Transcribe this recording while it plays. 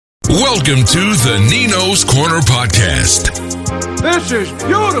Welcome to the Nino's Corner podcast. This is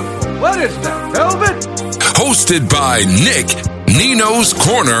beautiful. What is that, velvet? Hosted by Nick, Nino's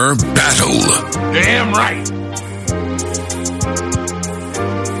Corner Battle. Damn right.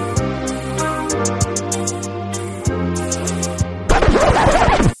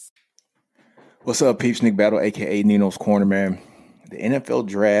 What's up, peeps? Nick Battle, a.k.a. Nino's Corner, man. The NFL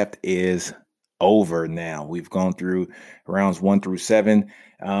draft is over now. We've gone through rounds 1 through 7.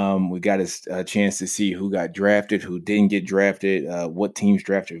 We got a chance to see who got drafted, who didn't get drafted, what teams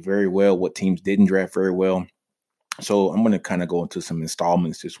drafted very well, what teams didn't draft very well. So I'm going to kind of go into some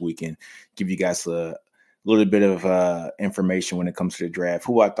installments this weekend, give you guys a little bit of information when it comes to the draft,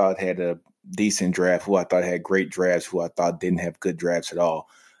 who I thought had a decent draft, who I thought had great drafts, who I thought didn't have good drafts at all.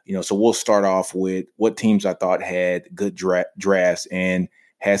 So we'll start off with what teams I thought had good drafts and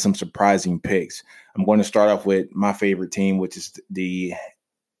had some surprising picks. I'm going to start off with my favorite team, which is the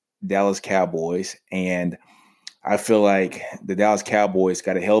Dallas Cowboys. And I feel like the Dallas Cowboys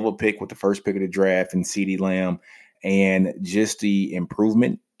got a hell of a pick with the first pick of the draft in CeeDee Lamb, and just the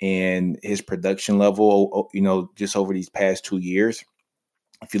improvement in his production level, just over these past 2 years.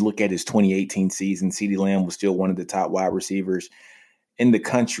 If you look at his 2018 season, CeeDee Lamb was still one of the top wide receivers in the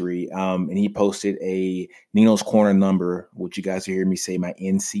country, and he posted a Nino's Corner number, which you guys will hear me say my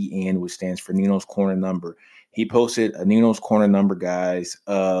NCN, which stands for Nino's Corner number. He posted a Nino's Corner number, guys,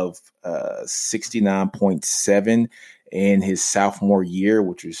 of 69.7 in his sophomore year,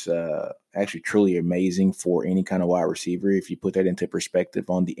 which is actually truly amazing for any kind of wide receiver. If you put that into perspective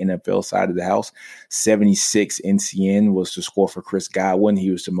on the NFL side of the house, 76 NCN was the score for Chris Godwin. He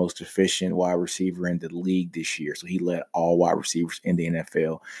was the most efficient wide receiver in the league this year. So he led all wide receivers in the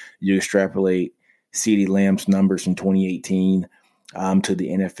NFL. You extrapolate CeeDee Lamb's numbers in 2018 to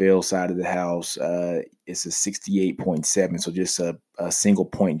the NFL side of the house, it's a 68.7. So just a single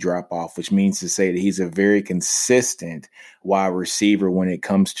point drop off, which means to say that he's a very consistent wide receiver when it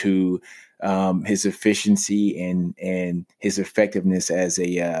comes to his efficiency and his effectiveness as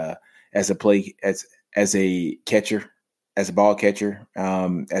a catcher, as a ball catcher,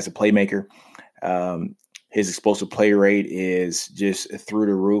 as a playmaker. His explosive play rate is just through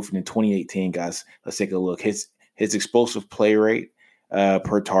the roof. And in 2018, guys, let's take a look. His explosive play rate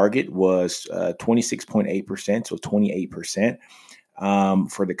per target was 26.8%, so 28%.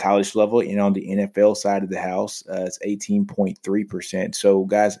 For the college level, and on the NFL side of the house, it's 18.3%. So,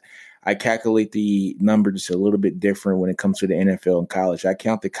 guys, I calculate the number just a little bit different when it comes to the NFL and college. I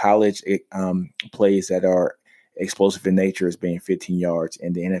count the college plays that are explosive in nature as being 15 yards,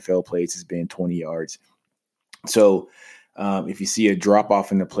 and the NFL plays as being 20 yards. So, if you see a drop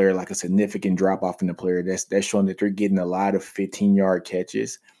off in the player, like a significant drop off in the player, that's showing that they're getting a lot of 15-yard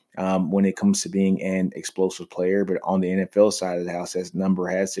catches when it comes to being an explosive player. But on the NFL side of the house, that number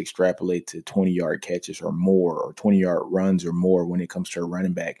has to extrapolate to 20-yard catches or more, or 20-yard runs or more when it comes to a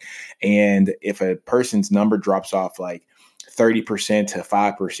running back. And if a person's number drops off like 30% to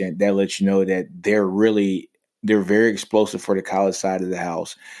 5%, that lets you know that they're very explosive for the college side of the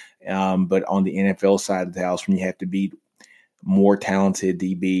house. But on the NFL side of the house, when you have to beat more talented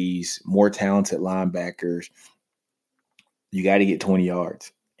DBs, more talented linebackers, you got to get 20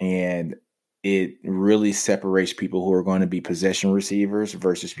 yards. And it really separates people who are going to be possession receivers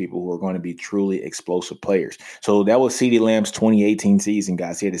versus people who are going to be truly explosive players. So that was CeeDee Lamb's 2018 season,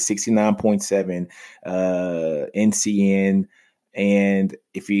 guys. He had a 69.7 NCN. And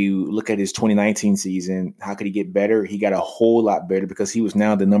if you look at his 2019 season, how could he get better? He got a whole lot better because he was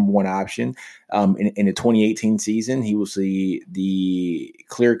now the number one option. In the 2018 season, he was the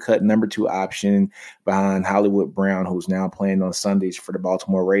clear-cut number 2 option behind Hollywood Brown, who's now playing on Sundays for the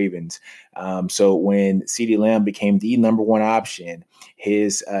Baltimore Ravens. So when CeeDee Lamb became the number 1 option,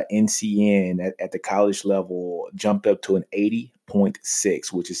 his NCN at the college level jumped up to an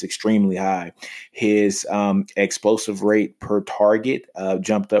 80.6, which is extremely high. His explosive rate per target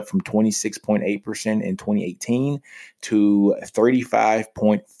jumped up from 26.8% in 2018 to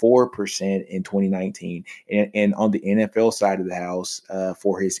 35.4% in 2019. And on the NFL side of the house,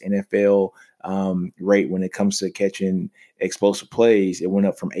 for his NFL rate when it comes to catching explosive plays, it went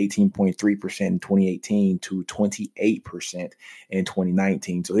up from 18.3% in 2018 to 28% in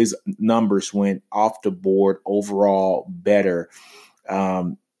 2019. So his numbers went off the board overall better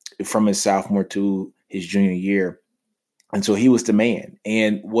from his sophomore to his junior year. And so he was the man.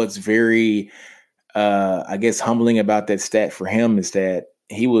 And what's very, humbling about that stat for him is that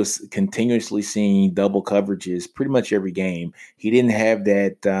he was continuously seeing double coverages pretty much every game. He didn't have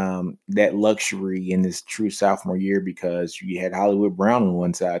that luxury in his true sophomore year because you had Hollywood Brown on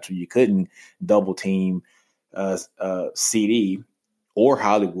one side, so you couldn't double team CeeDee or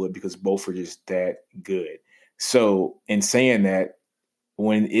Hollywood, because both are just that good. So in saying that,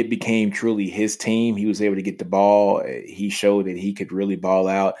 when it became truly his team, he was able to get the ball. He showed that he could really ball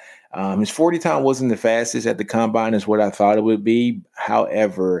out. His 40 time wasn't the fastest at the combine as what I thought it would be.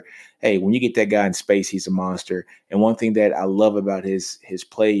 However, hey, when you get that guy in space, he's a monster. And one thing that I love about his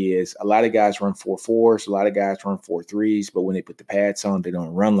play is a lot of guys run 4.4s, a lot of guys run 4.3s, but when they put the pads on, they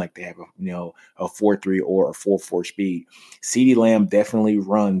don't run like they have a 4.3 or a 4.4 speed. CeeDee Lamb definitely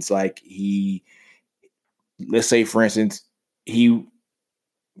runs like let's say, for instance, he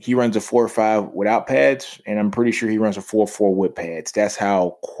runs a 4.5 without pads, and I'm pretty sure he runs a 4.4 with pads. That's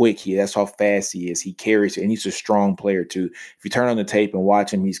how quick that's how fast he is. He carries it, and he's a strong player too. If you turn on the tape and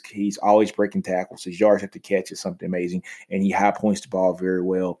watch him, he's always breaking tackles. His yards after catch is something amazing, and he high points the ball very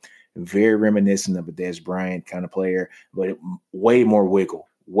well. Very reminiscent of a Dez Bryant kind of player, but way more wiggle.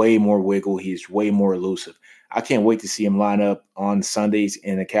 He's way more elusive. I can't wait to see him line up on Sundays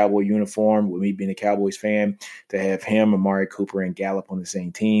in a Cowboy uniform, with me being a Cowboys fan, to have him, Amari Cooper, and Gallup on the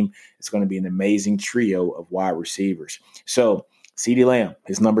same team. It's going to be an amazing trio of wide receivers. So CeeDee Lamb,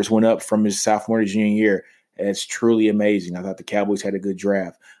 his numbers went up from his sophomore to junior year. It's truly amazing. I thought the Cowboys had a good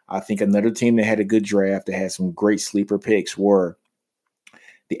draft. I think another team that had a good draft, that had some great sleeper picks, were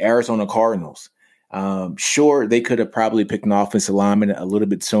the Arizona Cardinals. Sure, they could have probably picked an offensive lineman a little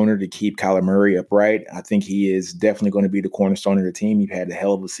bit sooner to keep Kyler Murray upright. I think he is definitely going to be the cornerstone of the team. He had a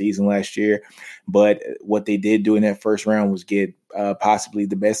hell of a season last year. But what they did do in that first round was get possibly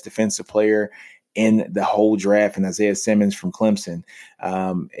the best defensive player in the whole draft, and Isaiah Simmons from Clemson.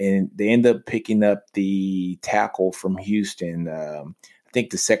 And they end up picking up the tackle from Houston, I think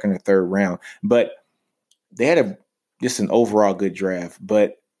the second or third round. But they had just an overall good draft.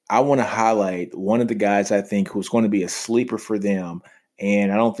 But I want to highlight one of the guys I think who's going to be a sleeper for them.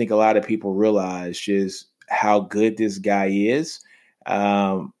 And I don't think a lot of people realize just how good this guy is.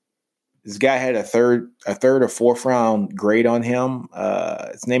 This guy had a third or fourth round grade on him.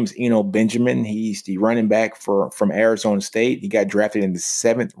 His name is Eno Benjamin. He's the running back from Arizona State. He got drafted in the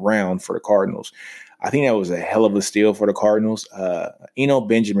 7th round for the Cardinals. I think that was a hell of a steal for the Cardinals. Eno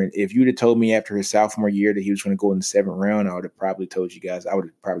Benjamin, if you'd have told me after his sophomore year that he was going to go in the 7th round, I would have probably told you guys, I would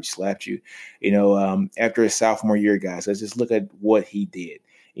have probably slapped you. After his sophomore year, guys, let's just look at what he did.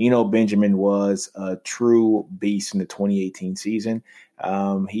 Eno Benjamin was a true beast in the 2018 season.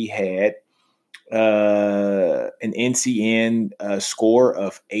 He had an NCN score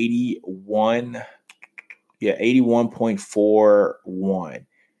of 81.41.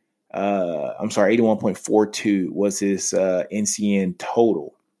 81.42 was his NCN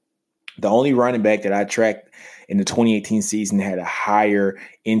total. The only running back that I tracked in the 2018 season that had a higher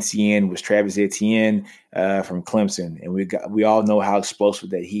NCN was Travis Etienne from Clemson, and we all know how explosive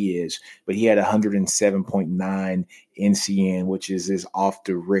that he is. But he had 107.9 NCN, which is off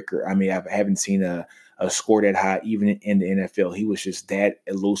the record. I mean, I haven't seen a score that high even in the NFL. He was just that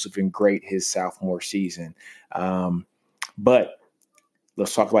elusive and great his sophomore season. But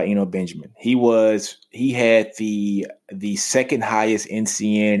let's talk about Eno Benjamin. He had the second highest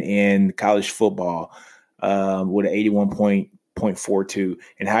NCN in college football with an 81.42.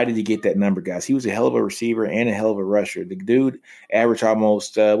 And how did he get that number, guys? He was a hell of a receiver and a hell of a rusher. The dude averaged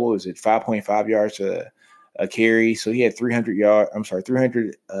almost 5.5 yards a carry. So he had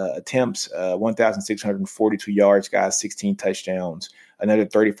 300 attempts, 1,642 yards, guys, 16 touchdowns, another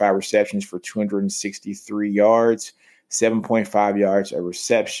 35 receptions for 263 yards. 7.5 yards a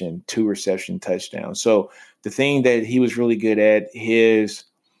reception, 2 reception touchdowns. So the thing that he was really good at, his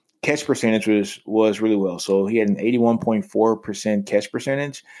catch percentage was really well. So he had an 81.4% catch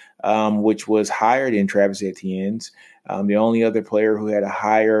percentage, which was higher than Travis Etienne's. The only other player who had a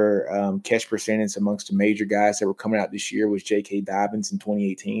higher catch percentage amongst the major guys that were coming out this year was J.K. Dobbins in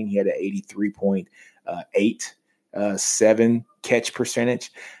 2018. He had an 83.87 catch percentage.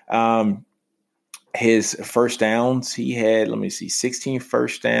 His first downs, he had, 16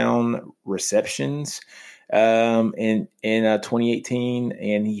 first down receptions in 2018,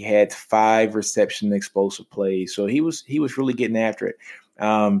 and he had 5 reception explosive plays. So he was really getting after it.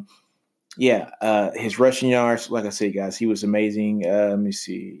 His rushing yards, like I said, guys, he was amazing. Let me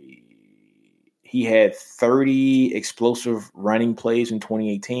see. He had 30 explosive running plays in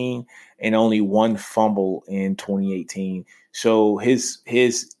 2018 and only 1 fumble in 2018. So his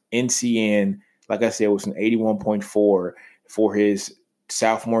NCN, like I said, was an 81.4 for his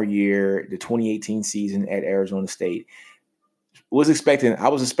sophomore year, the 2018 season at Arizona State. I was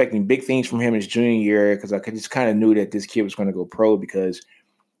expecting big things from him his junior year, because I just kind of knew that this kid was going to go pro, because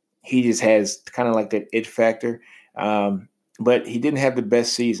he just has kind of like that it factor. But he didn't have the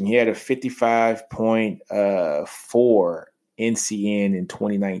best season. He had a 55.4 NCN in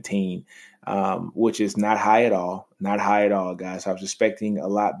 2019, which is not high at all. Not high at all, guys. I was expecting a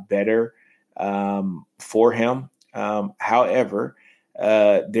lot better for him. However,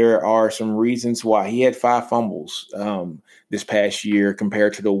 there are some reasons why he had 5 fumbles this past year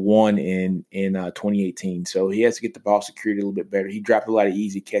compared to the 1 in 2018. So he has to get the ball secured a little bit better. He dropped a lot of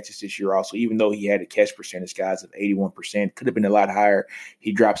easy catches this year also, even though he had a catch percentage, guys, of 81%. Could have been a lot higher.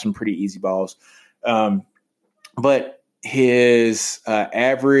 He dropped some pretty easy balls. But his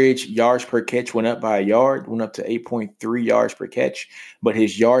average yards per catch went up by a yard, went up to 8.3 yards per catch. But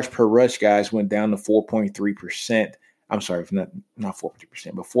his yards per rush, guys, went down to 4.3%. I'm sorry, not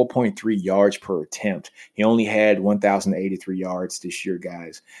 4.3%, but 4.3 yards per attempt. He only had 1,083 yards this year,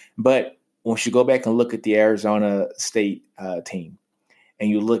 guys. But once you go back and look at the Arizona State team, and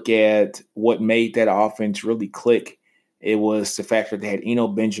you look at what made that offense really click, it was the fact that they had Eno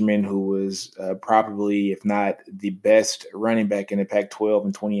Benjamin, who was probably, if not the best running back in the Pac-12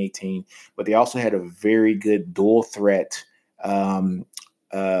 in 2018. But they also had a very good dual threat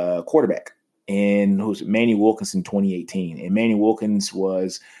quarterback, and who's Manny Wilkins in 2018. And Manny Wilkins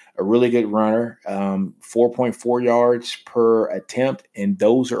was a really good runner, 4.4 yards per attempt, and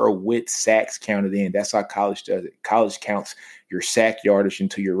those are with sacks counted in. That's how college does it. College counts your sack yardage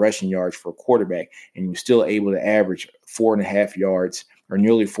into your rushing yards for a quarterback, and you're still able to average 4.5 yards or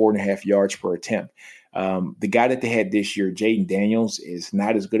nearly 4.5 yards per attempt. The guy that they had this year, Jaden Daniels, is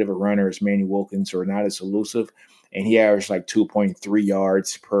not as good of a runner as Manny Wilkins, or not as elusive, and he averaged like 2.3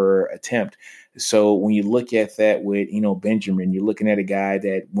 yards per attempt. So when you look at that with Eno Benjamin, you're looking at a guy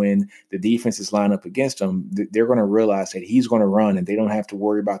that when the defenses line up against him, they're going to realize that he's going to run, and they don't have to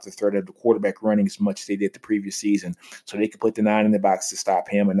worry about the threat of the quarterback running as much as they did the previous season. So they can put the 9 in the box to stop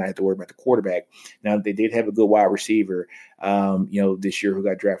him and not have to worry about the quarterback. Now, they did have a good wide receiver, this year, who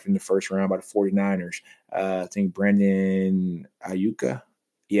got drafted in the first round by the 49ers. I think Brandon Ayuka.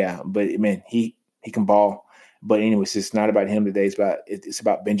 Yeah, but, man, he can ball. But anyways, it's not about him today. It's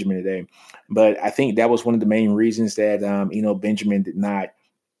about Benjamin today. But I think that was one of the main reasons that Eno Benjamin did not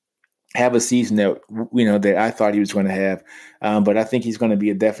have a season that that I thought he was going to have. But I think he's going to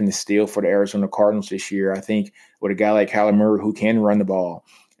be a definite steal for the Arizona Cardinals this year. I think with a guy like Kyler Murray who can run the ball,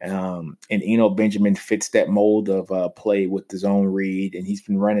 and Eno Benjamin fits that mold of play with the zone read, and he's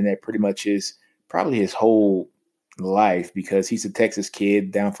been running that pretty much probably his whole life, because he's a Texas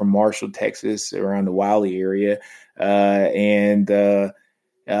kid down from Marshall, Texas, around the Wiley area. And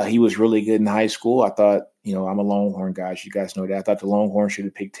he was really good in high school. I thought, I'm a Longhorn guy. You guys know that. I thought the Longhorns should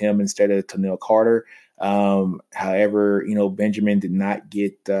have picked him instead of Tennille Carter. However, Benjamin did not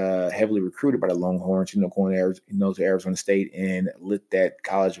get heavily recruited by the Longhorns, going to Arizona State and lit that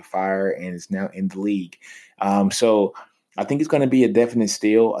college afire, and is now in the league. So I think it's going to be a definite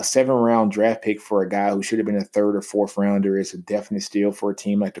steal. A 7th-round draft pick for a guy who should have been a 3rd or 4th rounder is a definite steal for a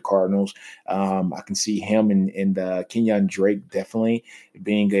team like the Cardinals. I can see him and Kenyon Drake definitely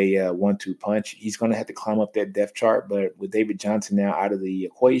being a 1-2 punch. He's going to have to climb up that depth chart, but with David Johnson now out of the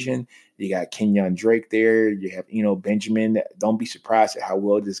equation, you got Kenyon Drake there. You have Eno Benjamin. Don't be surprised at how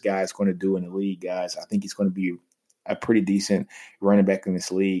well this guy is going to do in the league, guys. I think he's going to be a pretty decent running back in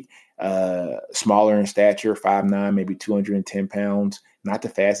this league. Smaller in stature, 5'9", maybe 210 pounds. Not the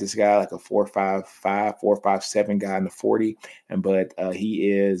fastest guy, like a 4.55, 4.57 guy in the 40. But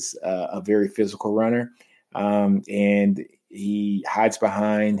he is a very physical runner. And he hides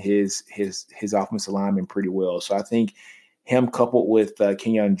behind his offensive lineman pretty well. So I think him coupled with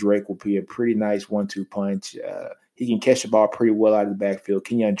Kenyon Drake will be a pretty nice 1-2 punch. He can catch the ball pretty well out of the backfield.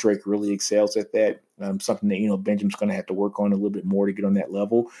 Kenyon Drake really excels at that. Something that Benjamin's going to have to work on a little bit more to get on that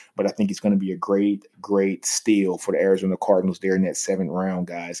level. But I think it's going to be a great, great steal for the Arizona Cardinals there in that 7th round,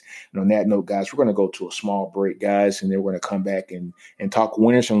 guys. And on that note, guys, we're going to go to a small break, guys, and then we're going to come back and talk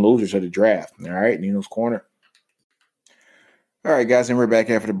winners and losers of the draft. All right, Nino's Corner. All right, guys, and we're back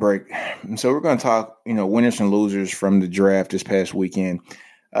after the break. And so we're going to talk, winners and losers from the draft this past weekend.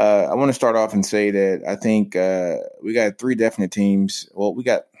 I want to start off and say that I think we got 3 definite teams. Well, we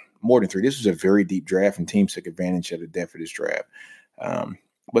got more than 3. This was a very deep draft, and teams took advantage of the depth of this draft.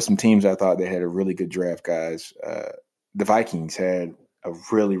 But some teams I thought they had a really good draft, guys. The Vikings had a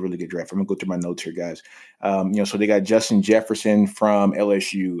really, really good draft. I'm going to go through my notes here, guys. So they got Justin Jefferson from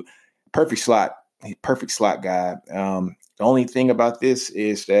LSU. Perfect slot guy. The only thing about this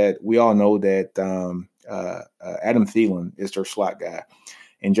is that we all know that Adam Thielen is their slot guy.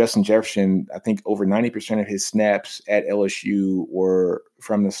 And Justin Jefferson, I think over 90% of his snaps at LSU were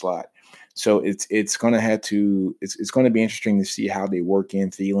from the slot. So it's going to be interesting to see how they work in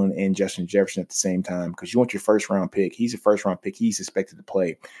Thielen and Justin Jefferson at the same time, because you want your first round pick. He's a first round pick. He's expected to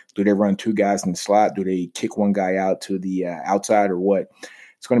play. Do they run two guys in the slot? Do they kick one guy out to the outside or what?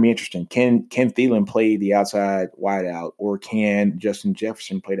 It's going to be interesting. Can Thielen play the outside wideout, or can Justin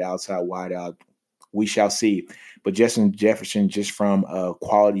Jefferson play the outside wideout? We shall see. But Justin Jefferson, just from a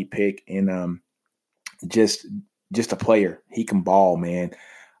quality pick and just a player, he can ball, man.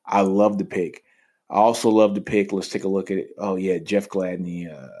 I love the pick. I also love the pick. Let's take a look at it. Oh, yeah, Jeff Gladney.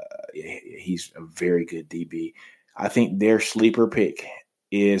 He's a very good DB. I think their sleeper pick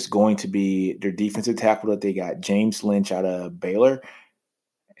is going to be their defensive tackle that they got, James Lynch out of Baylor.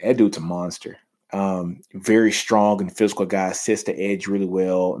 That dude's a monster. Very strong and physical guy, sets the edge really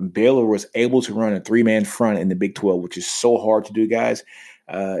well. And Baylor was able to run a three-man front in the Big 12, which is so hard to do, guys.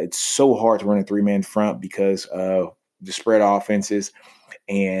 It's so hard to run a three-man front because of the spread offenses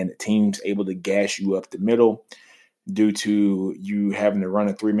and teams able to gash you up the middle due to you having to run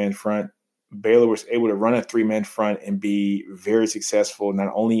a three-man front. Baylor was able to run a three-man front and be very successful,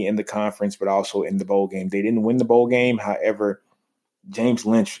 not only in the conference but also in the bowl game. They didn't win the bowl game. However, James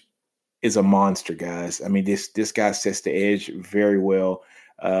Lynch is a monster, guys. I mean, this guy sets the edge very well.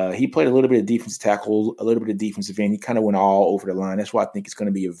 He played a little bit of defensive tackle, a little bit of defensive end. He kind of went all over the line. That's why I think it's going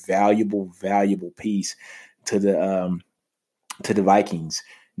to be a valuable piece to the Vikings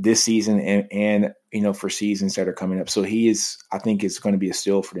this season and for seasons that are coming up. So I think it's going to be a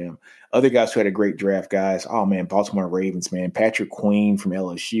steal for them. Other guys who had a great draft, guys. Oh man, Baltimore Ravens, man. Patrick Queen from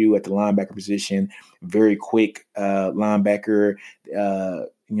LSU at the linebacker position, very quick linebacker.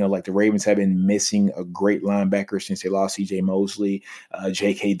 Like the Ravens have been missing a great linebacker since they lost C.J. Mosley,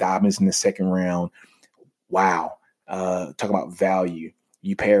 J.K. Dobbins in the second round. Wow. Talk about value.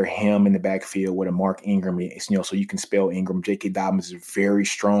 You pair him in the backfield with a Mark Ingram, so you can spell Ingram. J.K. Dobbins is a very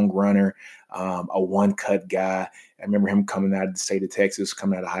strong runner, a one-cut guy. I remember him coming out of the state of Texas,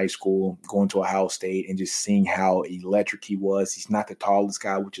 coming out of high school, going to Ohio State, and just seeing how electric he was. He's not the tallest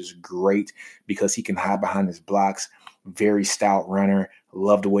guy, which is great because he can hide behind his blocks. Very stout runner.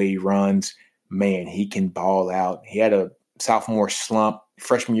 Love the way he runs. Man, he can ball out. He had a sophomore slump.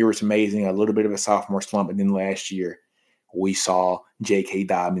 Freshman year was amazing, a little bit of a sophomore slump, and then last year, we saw J.K.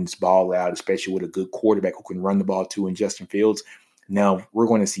 Dobbins ball out, especially with a good quarterback who can run the ball too in Justin Fields. Now we're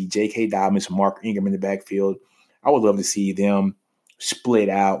going to see J.K. Dobbins and Mark Ingram in the backfield. I would love to see them split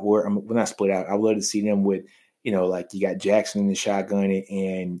out, or not split out. I would love to see them with, like you got Jackson in the shotgun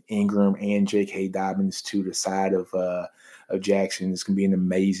and Ingram and J.K. Dobbins to the side of Jackson. It's going to be an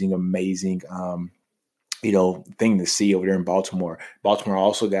amazing thing to see over there in Baltimore. Baltimore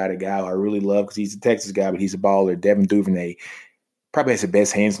also got a guy I really love because he's a Texas guy, but he's a baller. Devin Duvernay probably has the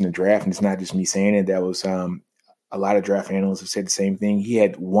best hands in the draft, and it's not just me saying it. That was a lot of draft analysts have said the same thing. He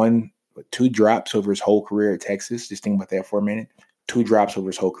had two drops over his whole career at Texas. Just think about that for a minute. 2 drops over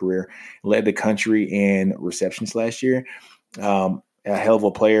his whole career. Led the country in receptions last year. A hell of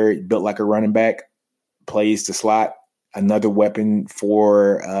a player, built like a running back, plays the slot. Another weapon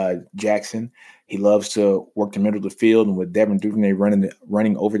for Jackson. He loves to work the middle of the field, and with Devin Duvernay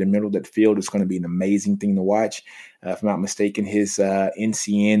running over the middle of that field, it's going to be an amazing thing to watch. If I'm not mistaken, his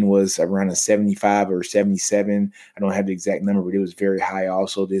NCN was around a 75 or 77. I don't have the exact number, but it was very high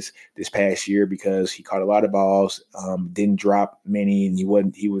also this past year because he caught a lot of balls, didn't drop many, and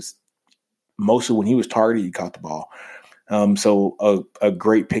he was mostly when he was targeted, he caught the ball. So a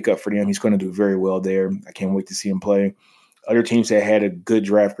great pickup for them. He's going to do very well there. I can't wait to see him play. Other teams that had a good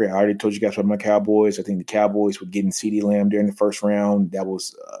draft grade, I already told you guys about my Cowboys. I think the Cowboys were getting CeeDee Lamb during the first round. That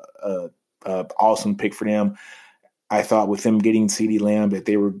was an awesome pick for them. I thought with them getting CeeDee Lamb that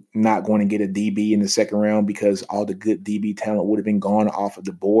they were not going to get a DB in the second round because all the good DB talent would have been gone off of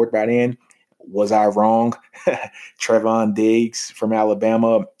the board by then. Was I wrong? Trevon Diggs from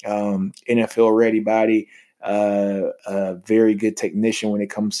Alabama, NFL ready body. A very good technician when it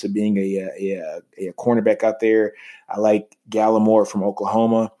comes to being a cornerback out there. I like Gallimore from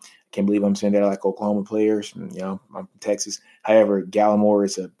Oklahoma. Can't believe I'm saying that I like Oklahoma players. I'm from Texas. However, Gallimore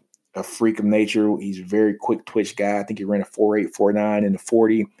is a freak of nature. He's a very quick twitch guy. I think he ran a 4.8, 4.9 in the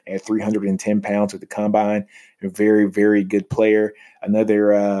 40 at 310 pounds at the combine. A very, very good player.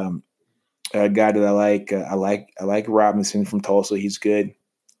 Another guy that I like Robinson from Tulsa. He's good.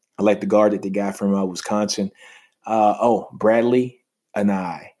 I like the guard that they got from Wisconsin. Bradley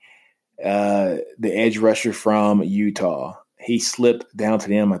Anae, the edge rusher from Utah. He slipped down to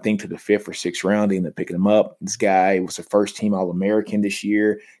them, I think, to the 5th or 6th round. They ended up picking him up. This guy was a first-team All-American this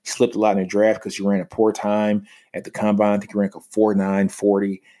year. He slipped a lot in the draft because he ran a poor time at the combine. I think he ran a 4.9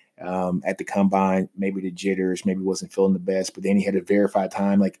 40. At the combine, maybe the jitters, maybe wasn't feeling the best, but then he had a verified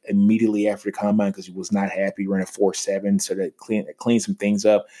time like immediately after the combine because he was not happy. He ran a 4.7, so that cleaned some things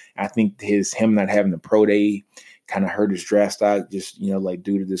up. I think him not having the pro day kind of hurt his draft stock, just like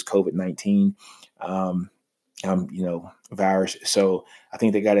due to this COVID-19 virus. So I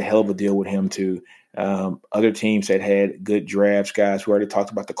think they got a hell of a deal with him too. Other teams that had good drafts, guys, we already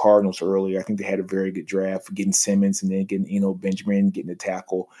talked about the Cardinals earlier. I think they had a very good draft for getting Simmons and then getting Benjamin, getting the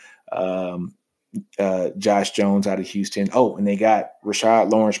tackle, Josh Jones out of Houston. Oh, and they got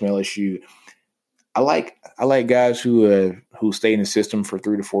Rashad Lawrence from LSU. I like guys who stay in the system for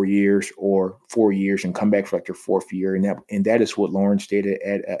 3 to 4 years or 4 years and come back for like their fourth year, and that is what Lawrence did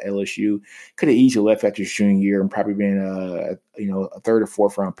at LSU. Could have easily left after his junior year and probably been a third or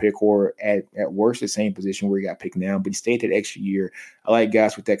fourth round pick, or at worst the same position where he got picked now. But he stayed that extra year. I like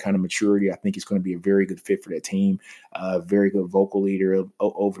guys with that kind of maturity. I think he's going to be a very good fit for that team. Very good vocal leader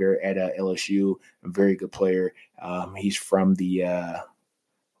over there at LSU. A very good player. He's from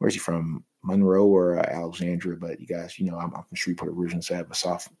where's he from? Monroe or Alexandria, but you guys, I'm from Shreveport originally, so I have a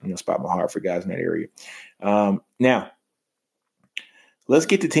soft, spot in my heart for guys in that area. Now, let's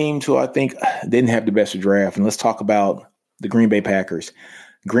get to teams who I think didn't have the best of draft, and let's talk about the Green Bay Packers.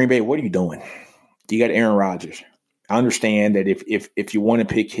 Green Bay, what are you doing? You got Aaron Rodgers. I understand that if you want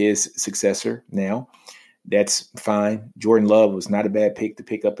to pick his successor now, that's fine. Jordan Love was not a bad pick to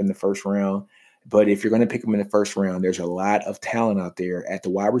pick up in the first round. But if you're going to pick them in the first round, there's a lot of talent out there at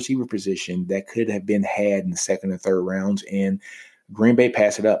the wide receiver position that could have been had in the second and third rounds. And Green Bay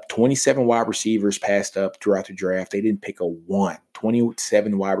passed it up. 27 wide receivers passed up throughout the draft. They didn't pick a one.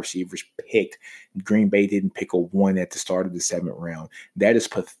 27 wide receivers picked. Green Bay didn't pick a one at the start of the seventh round. That is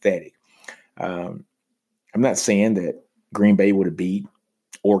pathetic. I'm not saying that Green Bay would have beat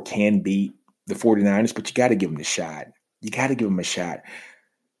or can beat the 49ers, but you got to give them a shot. You got to give them a shot.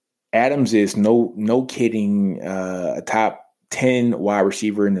 Adams is no kidding a top 10 wide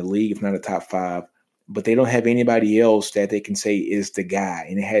receiver in the league, if not a top 5. But they don't have anybody else that they can say is the guy.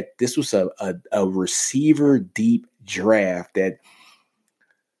 And this was a receiver deep draft that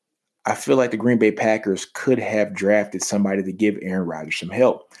I feel like the Green Bay Packers could have drafted somebody to give Aaron Rodgers some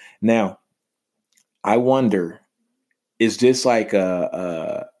help. Now, I wonder, is this like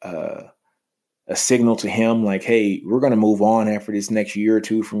a signal to him like, hey, we're going to move on after this next year or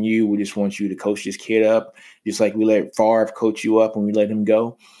two from you. We just want you to coach this kid up, just like we let Favre coach you up when we let him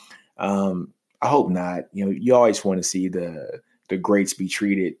go. I hope not. You always want to see the greats be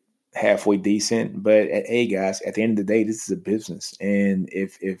treated halfway decent. But, hey, guys, at the end of the day, this is a business. And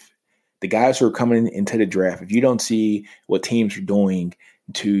if the guys who are coming into the draft, if you don't see what teams are doing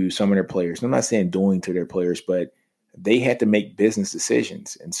to some of their players, and I'm not saying doing to their players, but they had to make business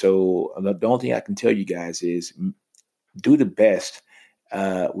decisions. And so the only thing I can tell you guys is do the best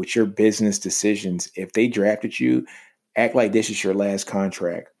with your business decisions. If they drafted you, act like this is your last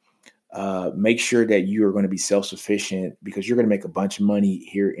contract. Make sure that you are going to be self-sufficient because you're going to make a bunch of money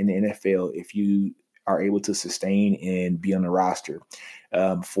here in the NFL if you are able to sustain and be on the roster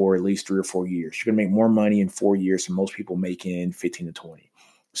for at least 3 or 4 years. You're going to make more money in 4 years than most people make in 15 to 20.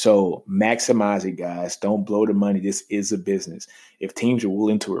 So maximize it, guys. Don't blow the money. This is a business. If teams are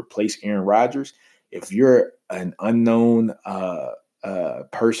willing to replace Aaron Rodgers, if you're an unknown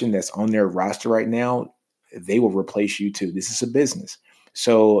person that's on their roster right now, they will replace you too. This is a business.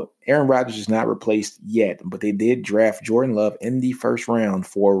 So Aaron Rodgers is not replaced yet, but they did draft Jordan Love in the first round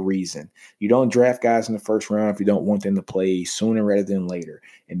for a reason. You don't draft guys in the first round if you don't want them to play sooner rather than later.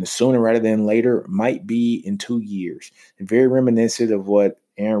 And the sooner rather than later might be in 2 years. And very reminiscent of what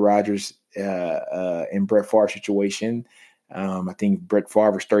Aaron Rodgers and Brett Favre situation. I think Brett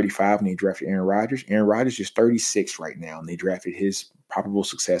Favre was 35 and they drafted Aaron Rodgers. Aaron Rodgers is 36 right now, and they drafted his probable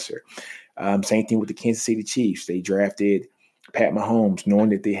successor. Same thing with the Kansas City Chiefs. They drafted Pat Mahomes, knowing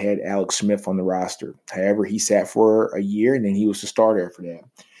that they had Alex Smith on the roster. However, he sat for a year, and then he was the starter after that.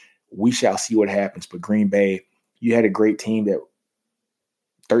 We shall see what happens. But Green Bay, you had a great team that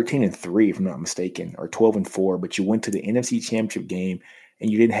 13-3, if I'm not mistaken, or 12-4, but you went to the NFC Championship game, and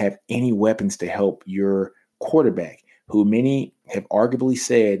you didn't have any weapons to help your quarterback, who many have arguably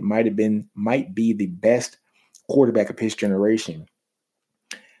said might be the best quarterback of his generation.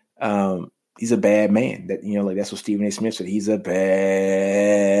 He's a bad man. That's what Stephen A. Smith said. He's a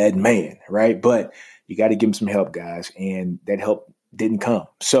bad man, right? But you got to give him some help, guys, and that help didn't come.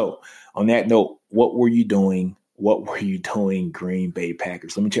 So on that note, what were you doing? What were you doing, Green Bay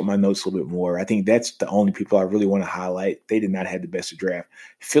Packers? Let me check my notes a little bit more. I think that's the only people I really want to highlight. They did not have the best of draft.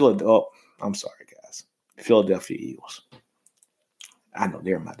 I'm sorry, guys. Philadelphia Eagles. I know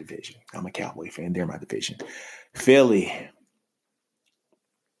they're in my division. I'm a Cowboy fan. They're in my division. Philly.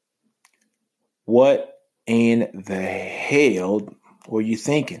 What in the hell were you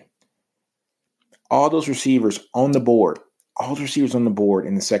thinking? All those receivers on the board. All the receivers on the board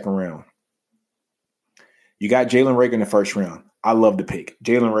in the second round. You got Jalen Reagor in the first round. I love the pick.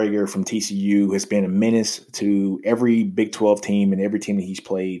 Jalen Reagor from TCU has been a menace to every Big 12 team and every team that he's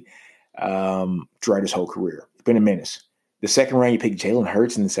played throughout his whole career. He's been a menace. The second round, you pick Jalen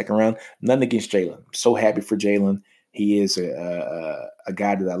Hurts in the second round. Nothing against Jalen. I'm so happy for Jalen. He is a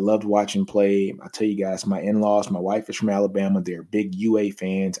guy that I loved watching play. I tell you guys, my in-laws, my wife is from Alabama. They're big UA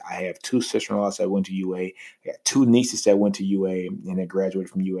fans. I have two sister-in-laws that went to UA. I got two nieces that went to UA and that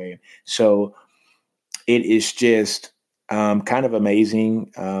graduated from UA. So it is just kind of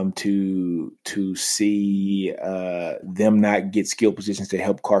amazing to see them not get skill positions to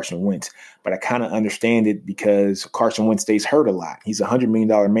help Carson Wentz. But I kind of understand it because Carson Wentz stays hurt a lot. He's a $100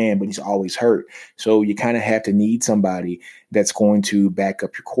 million man, but he's always hurt. So you kind of have to need somebody that's going to back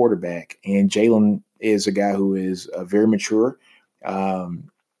up your quarterback. And Jalen is a guy who is very mature.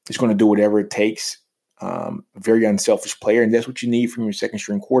 He's going to do whatever it takes. Very unselfish player, and that's what you need from your second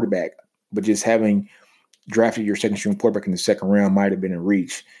string quarterback. But just having drafted your second string quarterback in the second round might have been a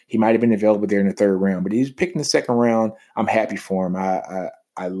reach. He might have been available there in the third round, but he's picked in the second round. I'm happy for him.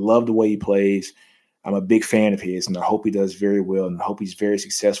 I love the way he plays. I'm a big fan of his, and I hope he does very well, and I hope he's very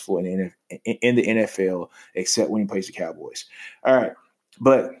successful in the NFL, except when he plays the Cowboys. All right,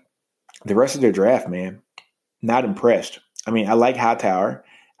 but the rest of their draft, man, not impressed. I mean, I like Hightower.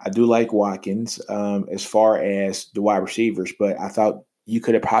 I do like Watkins as far as the wide receivers, but I thought you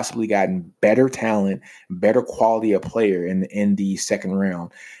could have possibly gotten better talent, better quality of player in the second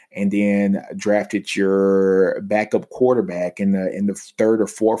round, and then drafted your backup quarterback in the third or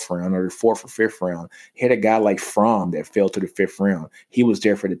fourth round, or the fourth or fifth round. He had a guy like Fromm that fell to the fifth round. He was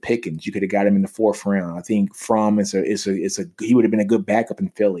there for the pickings. You could have got him in the fourth round. I think Fromm he would have been a good backup in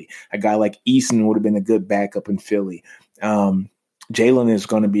Philly. A guy like Eason would have been a good backup in Philly. Jalen is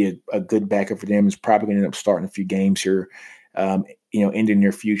going to be a good backup for them. He's probably going to end up starting a few games here. In the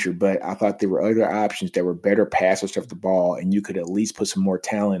near future, but I thought there were other options that were better passers of the ball, and you could at least put some more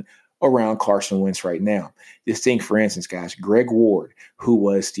talent around Carson Wentz right now. Just think, for instance, guys, Greg Ward, who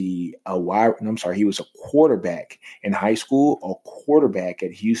was he was a quarterback in high school, a quarterback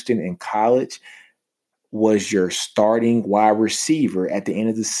at Houston in college, was your starting wide receiver at the end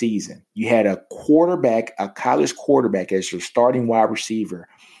of the season. You had a college quarterback as your starting wide receiver.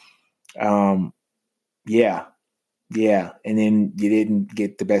 Yeah, and then you didn't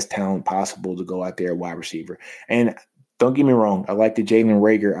get the best talent possible to go out there at wide receiver. And don't get me wrong, I like the Jalen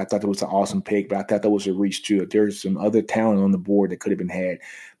Reagor. I thought that was an awesome pick, but I thought that was a reach too. There's some other talent on the board that could have been had.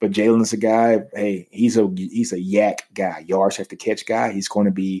 But Jalen is a guy, hey, he's a yak guy, yards after catch guy. He's going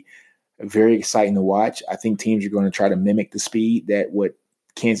to be very exciting to watch. I think teams are going to try to mimic the speed that what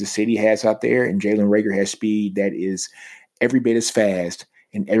Kansas City has out there, and Jalen Reagor has speed that is every bit as fast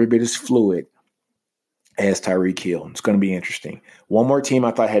and every bit as fluid as Tyreek Hill. It's going to be interesting. One more team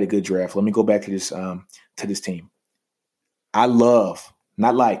I thought had a good draft. Let me go back to this team. I love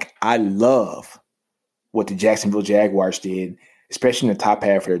what the Jacksonville Jaguars did, especially in the top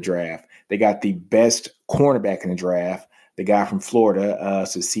half of their draft. They got the best cornerback in the draft, the guy from Florida,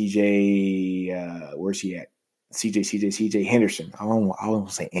 so CJ, where's he at? CJ Henderson. I don't want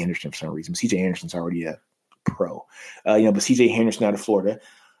to say Anderson for some reason. CJ Henderson's already a pro. But CJ Henderson out of Florida.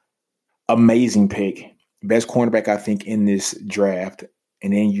 Amazing pick. Best cornerback, I think, in this draft.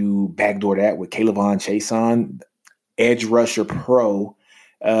 And then you backdoor that with K'Lavon Chaisson, edge rusher pro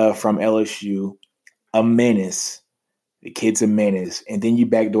from LSU, a menace. The kid's a menace. And then you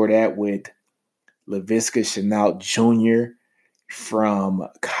backdoor that with Laviska Shenault Jr. from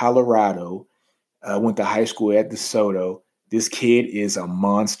Colorado. Went to high school at DeSoto. This kid is a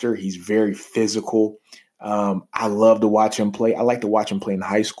monster. He's very physical. I love to watch him play. I like to watch him play in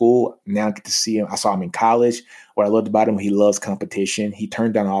high school. Now I get to see him. I saw him in college. What I loved about him, he loves competition. He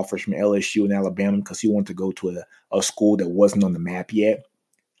turned down offers from LSU and Alabama because he wanted to go to a school that wasn't on the map yet.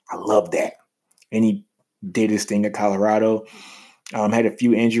 I love that. And he did his thing at Colorado. Had a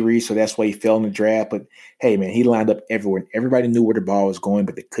few injuries, so that's why he fell in the draft. But, hey, man, he lined up everywhere. Everybody knew where the ball was going,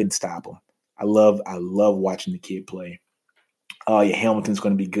 but they couldn't stop him. I love watching the kid play. Hamilton's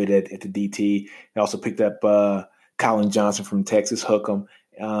going to be good at the DT. He also picked up Colin Johnson from Texas, Hookem.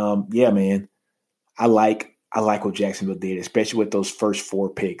 Man, I like what Jacksonville did, especially with those first 4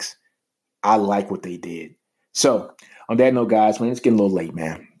 picks. I like what they did. So on that note, guys, man, it's getting a little late,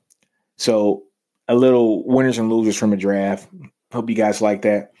 man. So a little winners and losers from the draft. Hope you guys like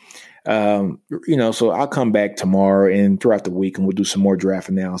that. So I'll come back tomorrow and throughout the week and we'll do some more draft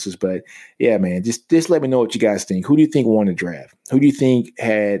analysis. But yeah, man, just let me know what you guys think. Who do you think won the draft? Who do you think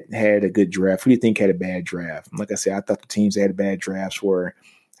had a good draft? Who do you think had a bad draft? Like I said, I thought the teams that had bad drafts were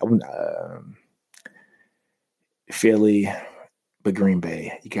Philly, but Green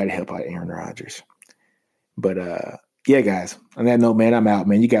Bay. You got to help out Aaron Rodgers. But yeah, guys, on that note, man, I'm out,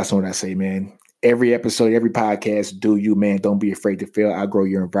 man. You guys know what I say, man. Every episode, every podcast, do you, man. Don't be afraid to fail. Outgrow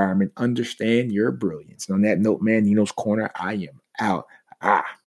your environment. Understand your brilliance. And on that note, man, Nino's Corner, I am out.